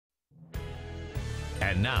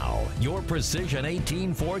And now, your Precision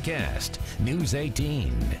 18 forecast. News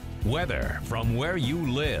 18. Weather from where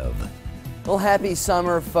you live. Well, happy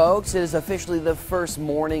summer, folks. It is officially the first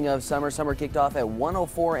morning of summer. Summer kicked off at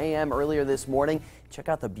 1:04 a.m. earlier this morning. Check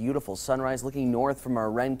out the beautiful sunrise looking north from our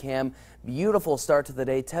RenCam. Beautiful start to the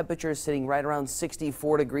day. Temperatures sitting right around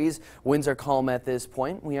 64 degrees. Winds are calm at this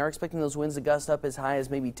point. We are expecting those winds to gust up as high as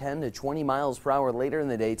maybe 10 to 20 miles per hour later in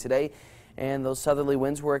the day today. And those southerly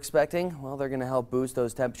winds we're expecting, well, they're going to help boost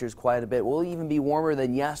those temperatures quite a bit. We'll even be warmer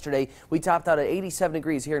than yesterday. We topped out at 87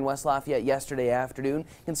 degrees here in West Lafayette yesterday afternoon.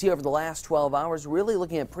 You can see over the last 12 hours, really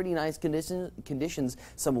looking at pretty nice conditions.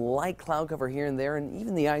 Some light cloud cover here and there, and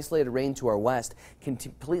even the isolated rain to our west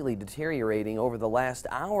completely deteriorating over the last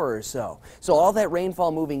hour or so. So all that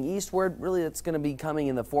rainfall moving eastward, really it's going to be coming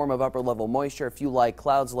in the form of upper level moisture, a few light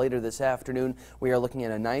clouds later this afternoon. We are looking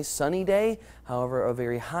at a nice sunny day, however, a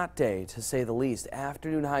very hot day to say the least.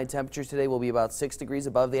 Afternoon high temperatures today will be about 6 degrees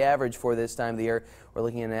above the average for this time of the year. We're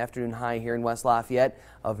looking at an afternoon high here in West Lafayette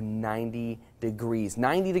of 90 degrees.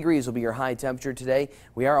 90 degrees will be your high temperature today.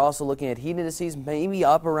 We are also looking at heat indices maybe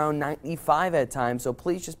up around 95 at times, so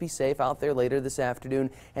please just be safe out there later this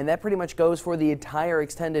afternoon. And that pretty much goes for the entire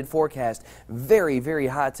extended forecast. Very, very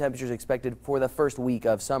hot temperatures expected for the first week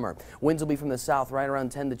of summer. Winds will be from the south right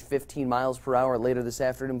around 10 to 15 miles per hour later this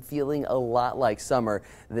afternoon, feeling a lot like summer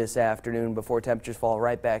this afternoon before temperatures fall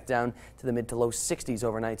right back down to the mid to low 60s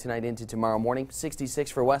overnight tonight into tomorrow morning.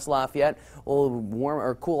 66 for West Lafayette. Will warm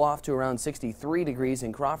or cool off to around 63 degrees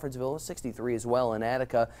in Crawfordsville, 63 as well in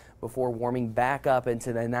Attica, before warming back up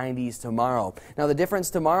into the 90s tomorrow. Now the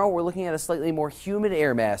difference tomorrow, we're looking at a slightly more humid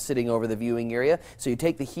air mass sitting over the viewing area. So you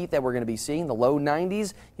take the heat that we're going to be seeing, the low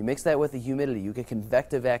 90s, you mix that with the humidity, you get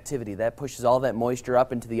convective activity. That pushes all that moisture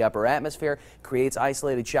up into the upper atmosphere, creates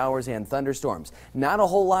isolated showers and thunderstorms. Not a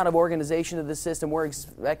whole lot of organization of the system. We're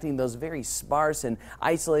expecting those very sparse and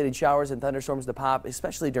isolated showers and thunderstorms to pop,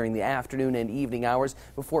 especially during the afternoon and evening hours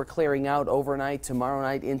before clearing out overnight tomorrow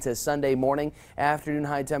night into Sunday morning. Afternoon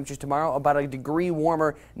high temperatures tomorrow about a degree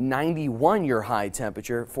warmer, 91 your high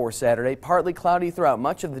temperature for Saturday. Partly cloudy throughout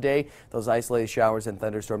much of the day. Those isolated showers and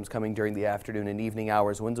thunderstorms coming during the afternoon and evening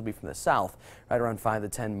hours. Winds will be from the south right around 5 to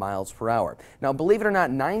 10 miles per hour. Now believe it or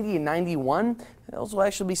not, 90 and 91, those will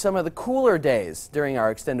actually be some of the cooler days during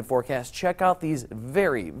our extended forecast. Check out these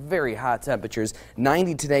very, very hot temperatures.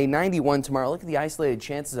 90 today, 91 tomorrow. Look at the isolated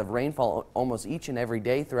chances of rainfall almost each and every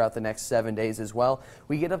day throughout the next 7 days as well.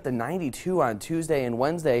 We get up to 92 on Tuesday and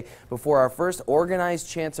Wednesday before our first organized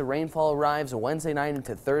chance of rainfall arrives Wednesday night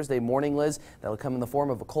into Thursday morning, Liz. That'll come in the form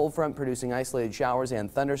of a cold front producing isolated showers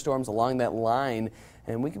and thunderstorms along that line.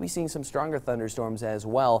 And we could be seeing some stronger thunderstorms as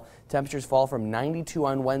well. Temperatures fall from 92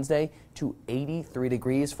 on Wednesday to 83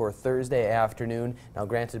 degrees for Thursday afternoon. Now,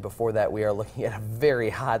 granted, before that, we are looking at a very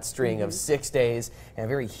hot string of 6 days and a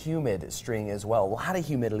very humid string as well. A lot of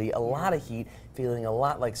humidity, a lot of heat, feeling a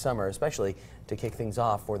lot like summer, especially to kick things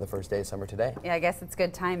off for the first day of summer today. Yeah, I guess it's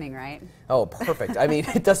good timing, right? Oh, perfect. I mean,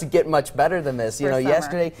 it doesn't get much better than this. You know,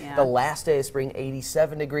 yesterday, the last day of spring,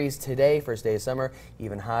 87 degrees. Today, first day of summer,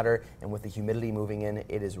 even hotter. And with the humidity moving in,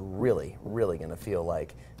 it is really, really going to feel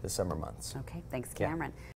like the summer months. Okay, thanks, Cameron.